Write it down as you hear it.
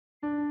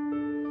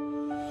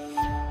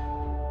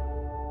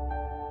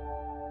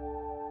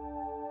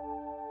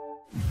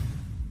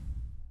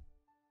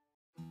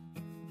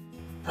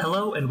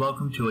Hello and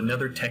welcome to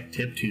another Tech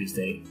Tip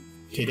Tuesday.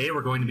 Today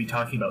we're going to be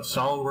talking about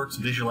SolidWorks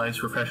Visualize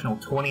Professional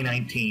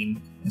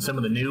 2019 and some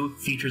of the new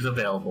features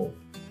available.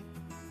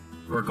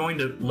 We're going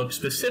to look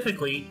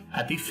specifically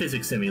at the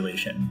physics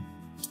simulation.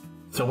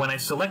 So when I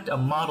select a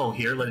model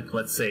here,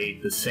 let's say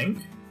the sink,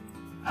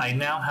 I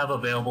now have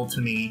available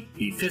to me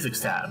the physics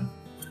tab.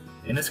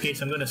 In this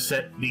case, I'm going to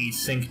set the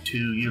sink to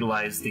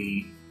utilize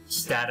the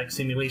static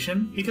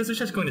simulation because it's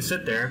just going to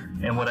sit there,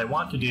 and what I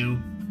want to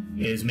do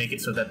is make it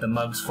so that the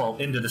mugs fall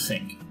into the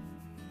sink.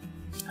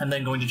 I'm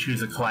then going to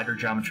choose a collider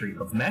geometry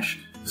of mesh,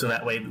 so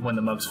that way when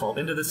the mugs fall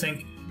into the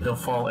sink, they'll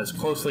fall as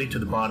closely to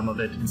the bottom of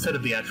it instead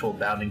of the actual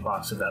bounding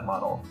box of that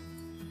model.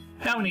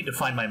 Now I need to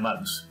find my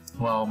mugs.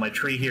 Well, my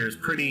tree here is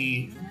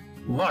pretty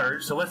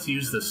large, so let's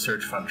use the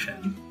search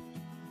function.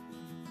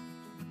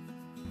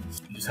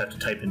 You just have to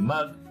type in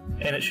mug,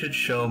 and it should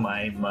show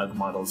my mug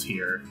models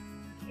here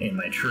in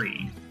my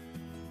tree.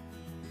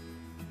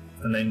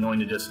 I'm then going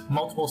to just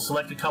multiple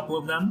select a couple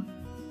of them.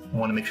 I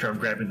want to make sure I'm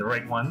grabbing the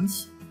right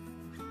ones.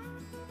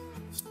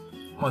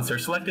 Once they're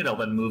selected, I'll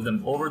then move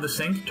them over the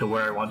sink to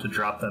where I want to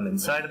drop them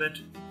inside of it.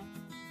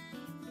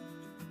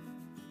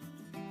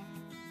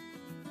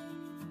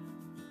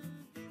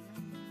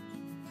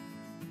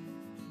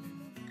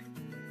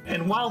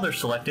 And while they're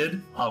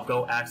selected, I'll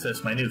go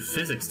access my new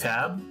Physics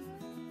tab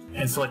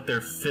and select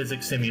their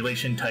physics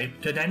simulation type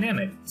to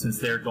dynamic, since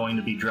they're going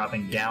to be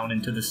dropping down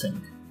into the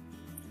sink.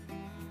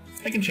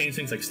 I can change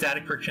things like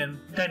static friction,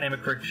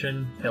 dynamic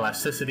friction,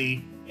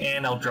 elasticity,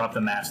 and I'll drop the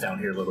mass down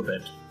here a little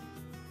bit.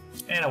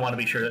 And I want to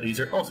be sure that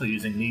these are also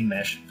using the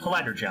mesh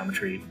collider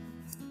geometry.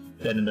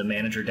 Then in the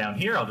manager down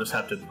here, I'll just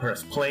have to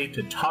press play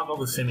to toggle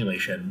the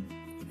simulation.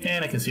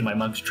 And I can see my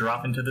mugs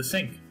drop into the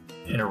sink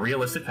in a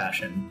realistic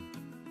fashion.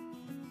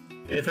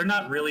 If they're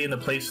not really in the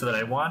place that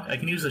I want, I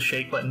can use the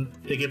shake button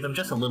to give them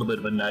just a little bit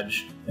of a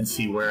nudge and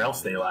see where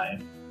else they lie.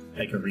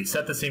 I can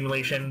reset the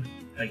simulation,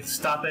 I can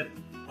stop it,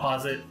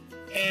 pause it,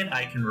 and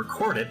I can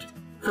record it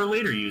for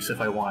later use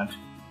if I want.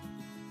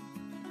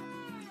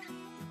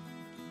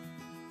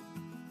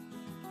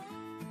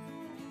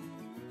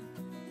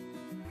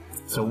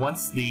 So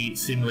once the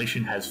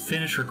simulation has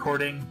finished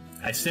recording,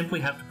 I simply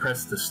have to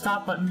press the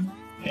stop button,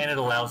 and it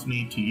allows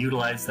me to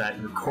utilize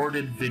that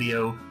recorded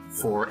video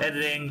for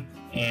editing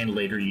and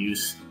later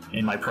use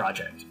in my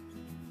project.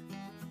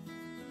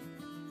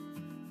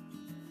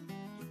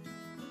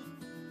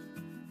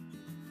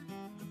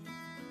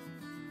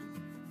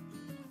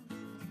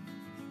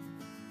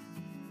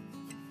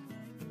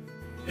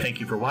 Thank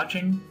you for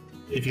watching.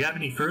 If you have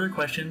any further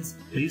questions,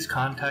 please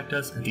contact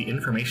us at the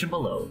information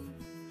below.